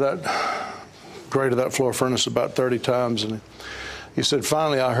went over that grate of that floor furnace about 30 times, and he said,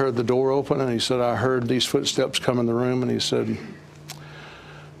 finally I heard the door open, and he said, I heard these footsteps come in the room, and he said,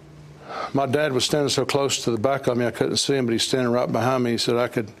 my dad was standing so close to the back of me I couldn't see him, but he's standing right behind me. He said, I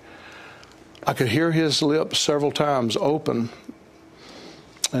could hear his lips several times open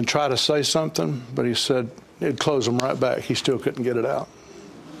and try to say something, but he said it'd close them right back. He still couldn't get it out.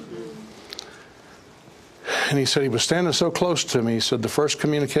 And he said he was standing so close to me. He said the first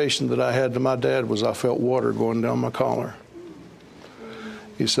communication that I had to my dad was I felt water going down my collar.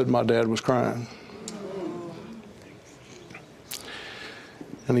 He said my dad was crying.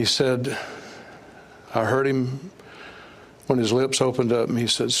 And he said, I heard him when his lips opened up, and he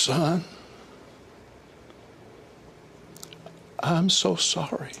said, son, I'm so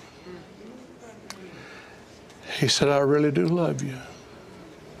sorry. He said, I really do love you,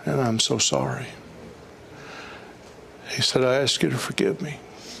 and I'm so sorry. He said, I ask you to forgive me.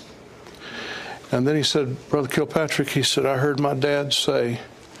 And then he said, Brother Kilpatrick, he said, I heard my dad say,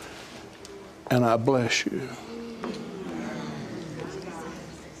 and I bless you.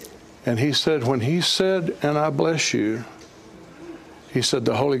 And he said, when he said, and I bless you, he said,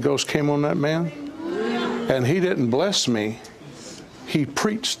 the Holy Ghost came on that man, and he didn't bless me. He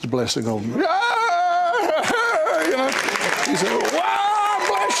preached the blessing over me. You know? He said, wow,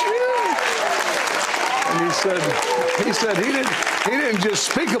 bless you. And he said he didn't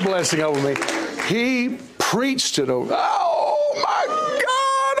just speak a blessing over me. He preached it over. Oh my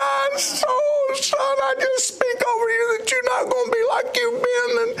God, I'm so son, I just speak over you that you're not going to be like you've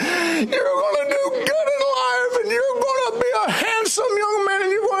been, and you're going to do good in life, and you're going to be a handsome young man,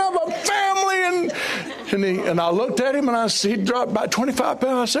 and you're going to have a family. And I looked at him, and he dropped about 25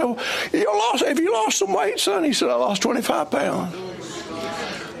 pounds. I said, well, have you lost some weight, son? He said, I lost 25 pounds.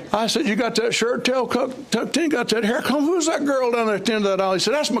 I said, you got that shirt tail tucked in, got that hair comb? Who's that girl down there at the end of that aisle? He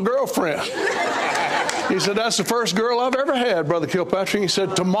said, that's my girlfriend. He said, that's the first girl I've ever had, Brother Kilpatrick. He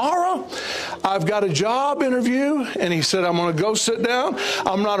said, tomorrow I've got a job interview. And he said, I'm going to go sit down.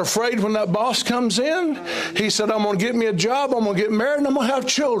 I'm not afraid when that boss comes in. He said, I'm going to get me a job. I'm going to get married, and I'm going to have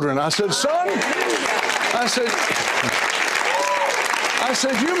children. I said, son, I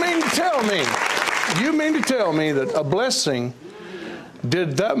said, you mean to tell me that a blessing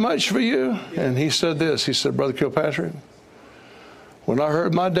did that much for you? And he said this. He said, Brother Kilpatrick, when I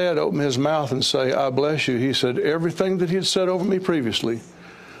heard my dad open his mouth and say, I bless you, he said, everything that he had said over me previously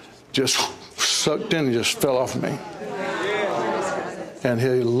just sucked in and just fell off me. And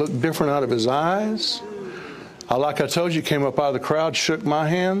he looked different out of his eyes. Like I told you, came up out of the crowd, shook my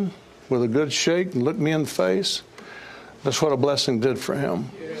hand with a good shake, and looked me in the face. That's what a blessing did for him.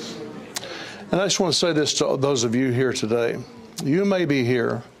 And I just want to say this to those of you here today. You may be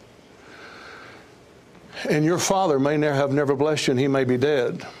here, and your father may have never blessed you, and he may be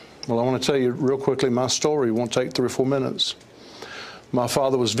dead. Well, I want to tell you real quickly my story. It won't take 3 or 4 minutes. My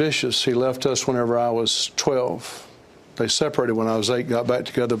father was vicious. He left us whenever I was 12. They separated when I was 8, got back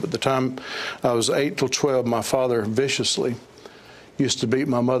together. But the time I was 8 till 12, my father viciously used to beat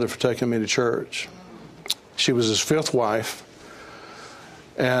my mother for taking me to church. She was his 5th wife,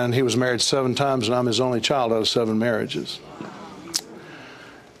 and he was married 7 times, and I'm his only child out of 7 marriages.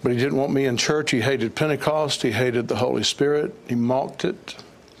 But he didn't want me in church. He hated Pentecost. He hated the Holy Spirit. He mocked it.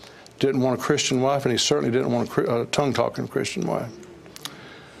 Didn't want a Christian wife, and he certainly didn't want a tongue-talking Christian wife.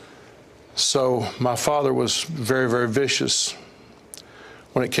 So my father was very, very vicious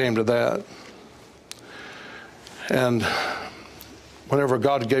when it came to that. And whenever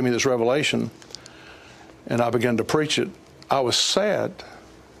God gave me this revelation and I began to preach it, I was sad,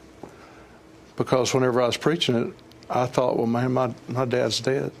 because whenever I was preaching it, I thought, well, man, my dad's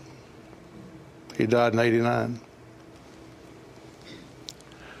dead. He died in 89.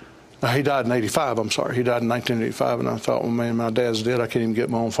 He died in 85, I'm sorry. He died in 1985, and I thought, well, man, my dad's dead. I can't even get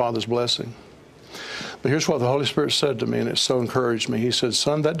my own father's blessing. But here's what the Holy Spirit said to me, and it so encouraged me. He said,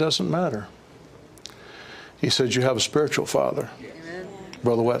 son, that doesn't matter. He said, you have a spiritual father, Amen.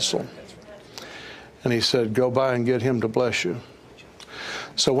 Brother Wetzel. And he said, go by and get him to bless you.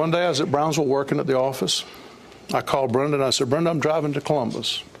 So one day I was at Brownsville working at the office. I called Brenda, and I said, Brenda, I'm driving to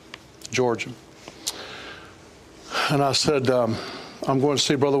Columbus, Georgia. And I said, I'm going to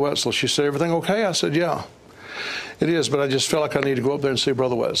see Brother Wetzel. She said, everything okay? I said, yeah. It is, but I just felt like I need to go up there and see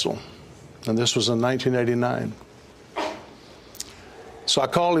Brother Wetzel. And this was in 1989. So I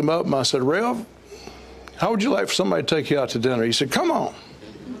called him up and I said, Rev, how would you like for somebody to take you out to dinner? He said, come on.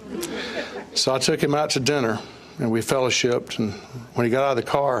 So I took him out to dinner, and we fellowshipped. And when he got out of the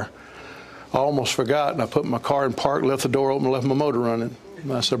car, I almost forgot, and I put my car in park, left the door open, and left my motor running.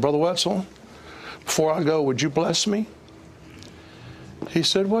 And I said, Brother Wetzel, before I go, would you bless me? He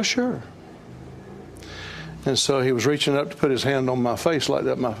said, well, sure. And so he was reaching up to put his hand on my face like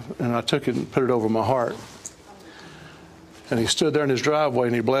that, and I took it and put it over my heart. And he stood there in his driveway,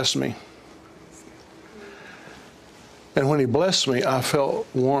 and he blessed me. And when he blessed me, I felt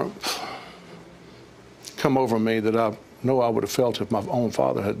warmth come over me that I know I would have felt if my own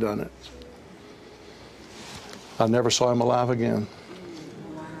father had done it. I never saw him alive again.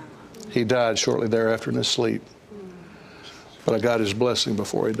 He died shortly thereafter in his sleep. But I got his blessing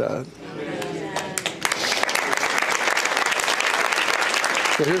before he died.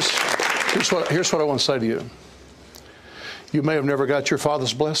 So here's what I want to say to you. You may have never got your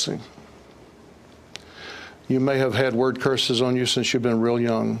father's blessing. You may have had word curses on you since you've been real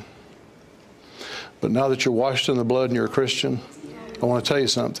young. But now that you're washed in the blood and you're a Christian, I want to tell you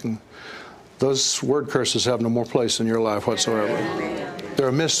something. Those word curses have no more place in your life whatsoever. They're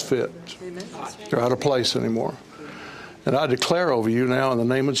a misfit. They're out of place anymore. And I declare over you now in the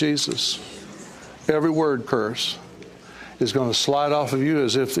name of Jesus, every word curse is going to slide off of you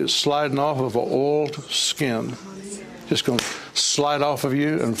as if it's sliding off of an oiled skin. Just going to slide off of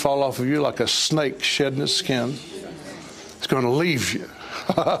you and fall off of you like a snake shedding its skin. It's going to leave you.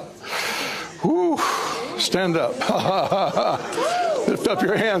 Whew. Stand up. Lift up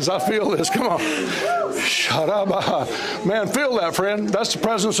your hands. I feel this. Come on. Shut up. Man, feel that, friend. That's the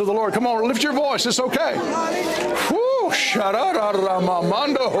presence of the Lord. Come on, lift your voice. It's okay. Whew. Shut up.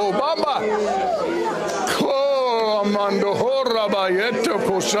 Mando Baba. Mando Horabayeto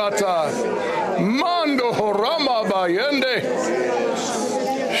Kosata. Mando Horama Bayende.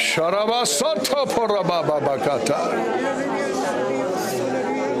 Sharabasata Porababa Bakata.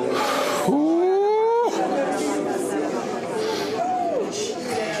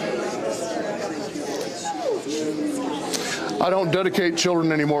 I don't dedicate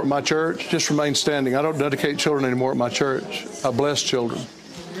children anymore at my church. Just remain standing. I don't dedicate children anymore at my church. I bless children.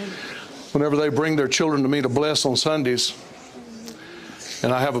 Whenever they bring their children to me to bless on Sundays,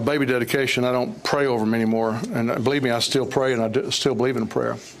 and I have a baby dedication, I don't pray over them anymore. And believe me, I still pray, and I still believe in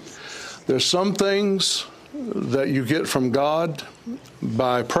prayer. There's some things that you get from God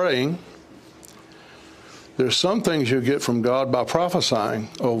by praying. There's some things you get from God by prophesying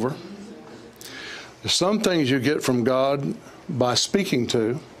over. There's some things you get from God by speaking to.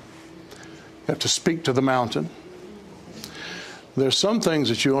 You have to speak to the mountain. There's some things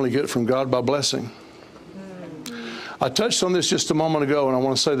that you only get from God by blessing. I touched on this just a moment ago, and I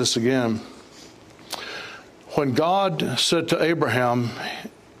want to say this again. When God said to Abraham,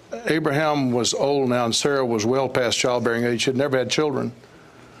 Abraham was old now, and Sarah was well past childbearing age. She had never had children.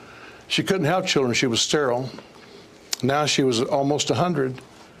 She couldn't have children. She was sterile. Now she was almost 100.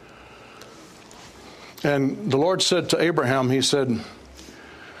 And the Lord said to Abraham, He said,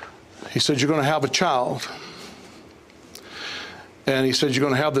 you're going to have a child. And He said, you're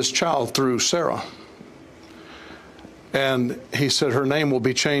going to have this child through Sarah. And He said, her name will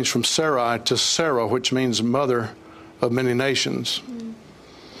be changed from Sarai to Sarah, which means mother of many nations.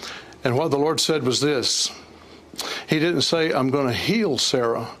 And what the Lord said was this. He didn't say, I'm going to heal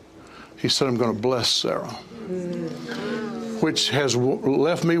Sarah. He said, I'm going to bless Sarah. Which has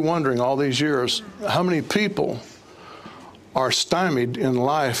left me wondering all these years, how many people are stymied in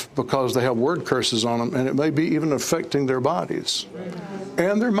life because they have word curses on them, and it may be even affecting their bodies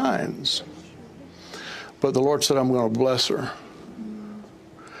and their minds. But the Lord said, I'm going to bless her.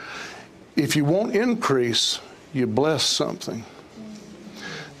 If you won't increase, you bless something.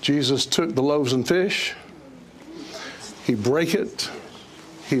 Jesus took the loaves and fish, He broke it,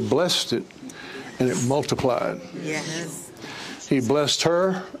 He blessed it, and it multiplied. Yes. He blessed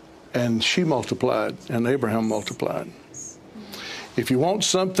her, and she multiplied, and Abraham multiplied. If you want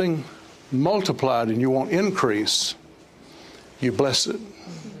something multiplied and you want increase, you bless it.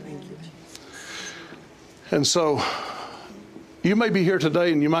 And so, you may be here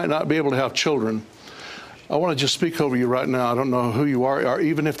today and you might not be able to have children. I want to just speak over you right now. I don't know who you are, or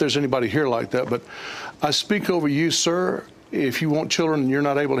even if there's anybody here like that, but I speak over you, sir. If you want children and you're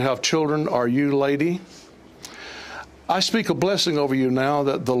not able to have children, or you, lady, I speak a blessing over you now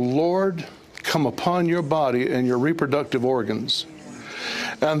that the Lord come upon your body and your reproductive organs,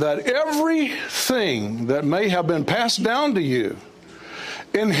 and that everything that may have been passed down to you,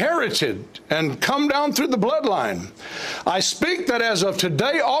 inherited and come down through the bloodline. I speak that as of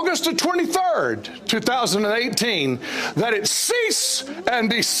today, August the 23rd, 2018, that it cease and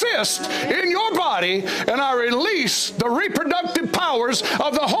desist in your body, and I release the reproductive powers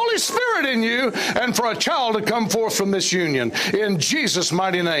of the Holy Spirit in you, and for a child to come forth from this union, in Jesus'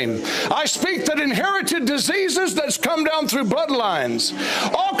 mighty name. I speak that inherited diseases that's come down through bloodlines,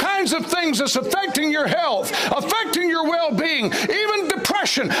 all kinds of things that's affecting your health, affecting your well-being, even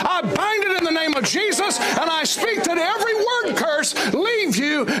depression, I bind it in the name of Jesus, and I speak that every word curse leave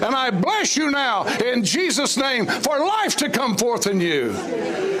you, and I bless you now in Jesus' name for life to come forth in you,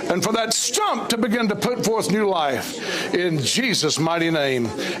 and for that stump to begin to put forth new life in Jesus' mighty name.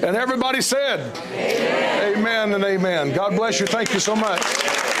 And everybody said, amen, amen and amen. God bless you. Thank you so much.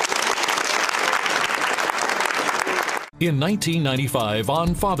 In 1995,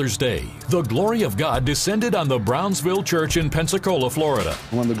 on Father's Day, the glory of God descended on the Brownsville Church in Pensacola, Florida.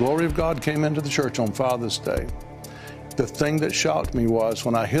 When the glory of God came into the church on Father's Day, the thing that shocked me was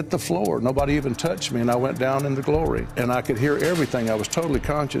when I hit the floor, nobody even touched me, and I went down in the glory, and I could hear everything. I was totally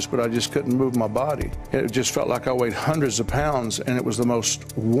conscious, but I just couldn't move my body. It just felt like I weighed hundreds of pounds, and it was the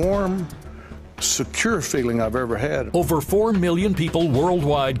most warm, secure feeling I've ever had. Over 4 million people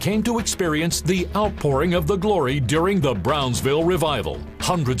worldwide came to experience the outpouring of the glory during the Brownsville revival.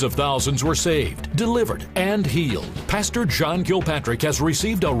 Hundreds of thousands were saved, delivered, and healed. Pastor John Kilpatrick has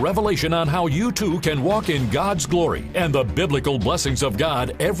received a revelation on how you too can walk in God's glory and the biblical blessings of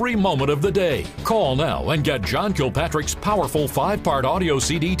God every moment of the day. Call now and get John Kilpatrick's powerful 5-part audio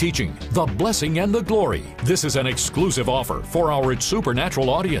CD teaching, The Blessing and the Glory. This is an exclusive offer for our It's Supernatural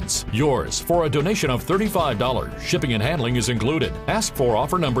audience. Yours for a donation of $35. Shipping and handling is included. Ask for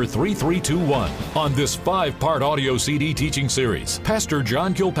offer number 3321. On this 5-part audio CD teaching series, Pastor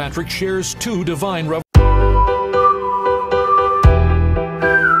John Kilpatrick shares 2 divine revelations.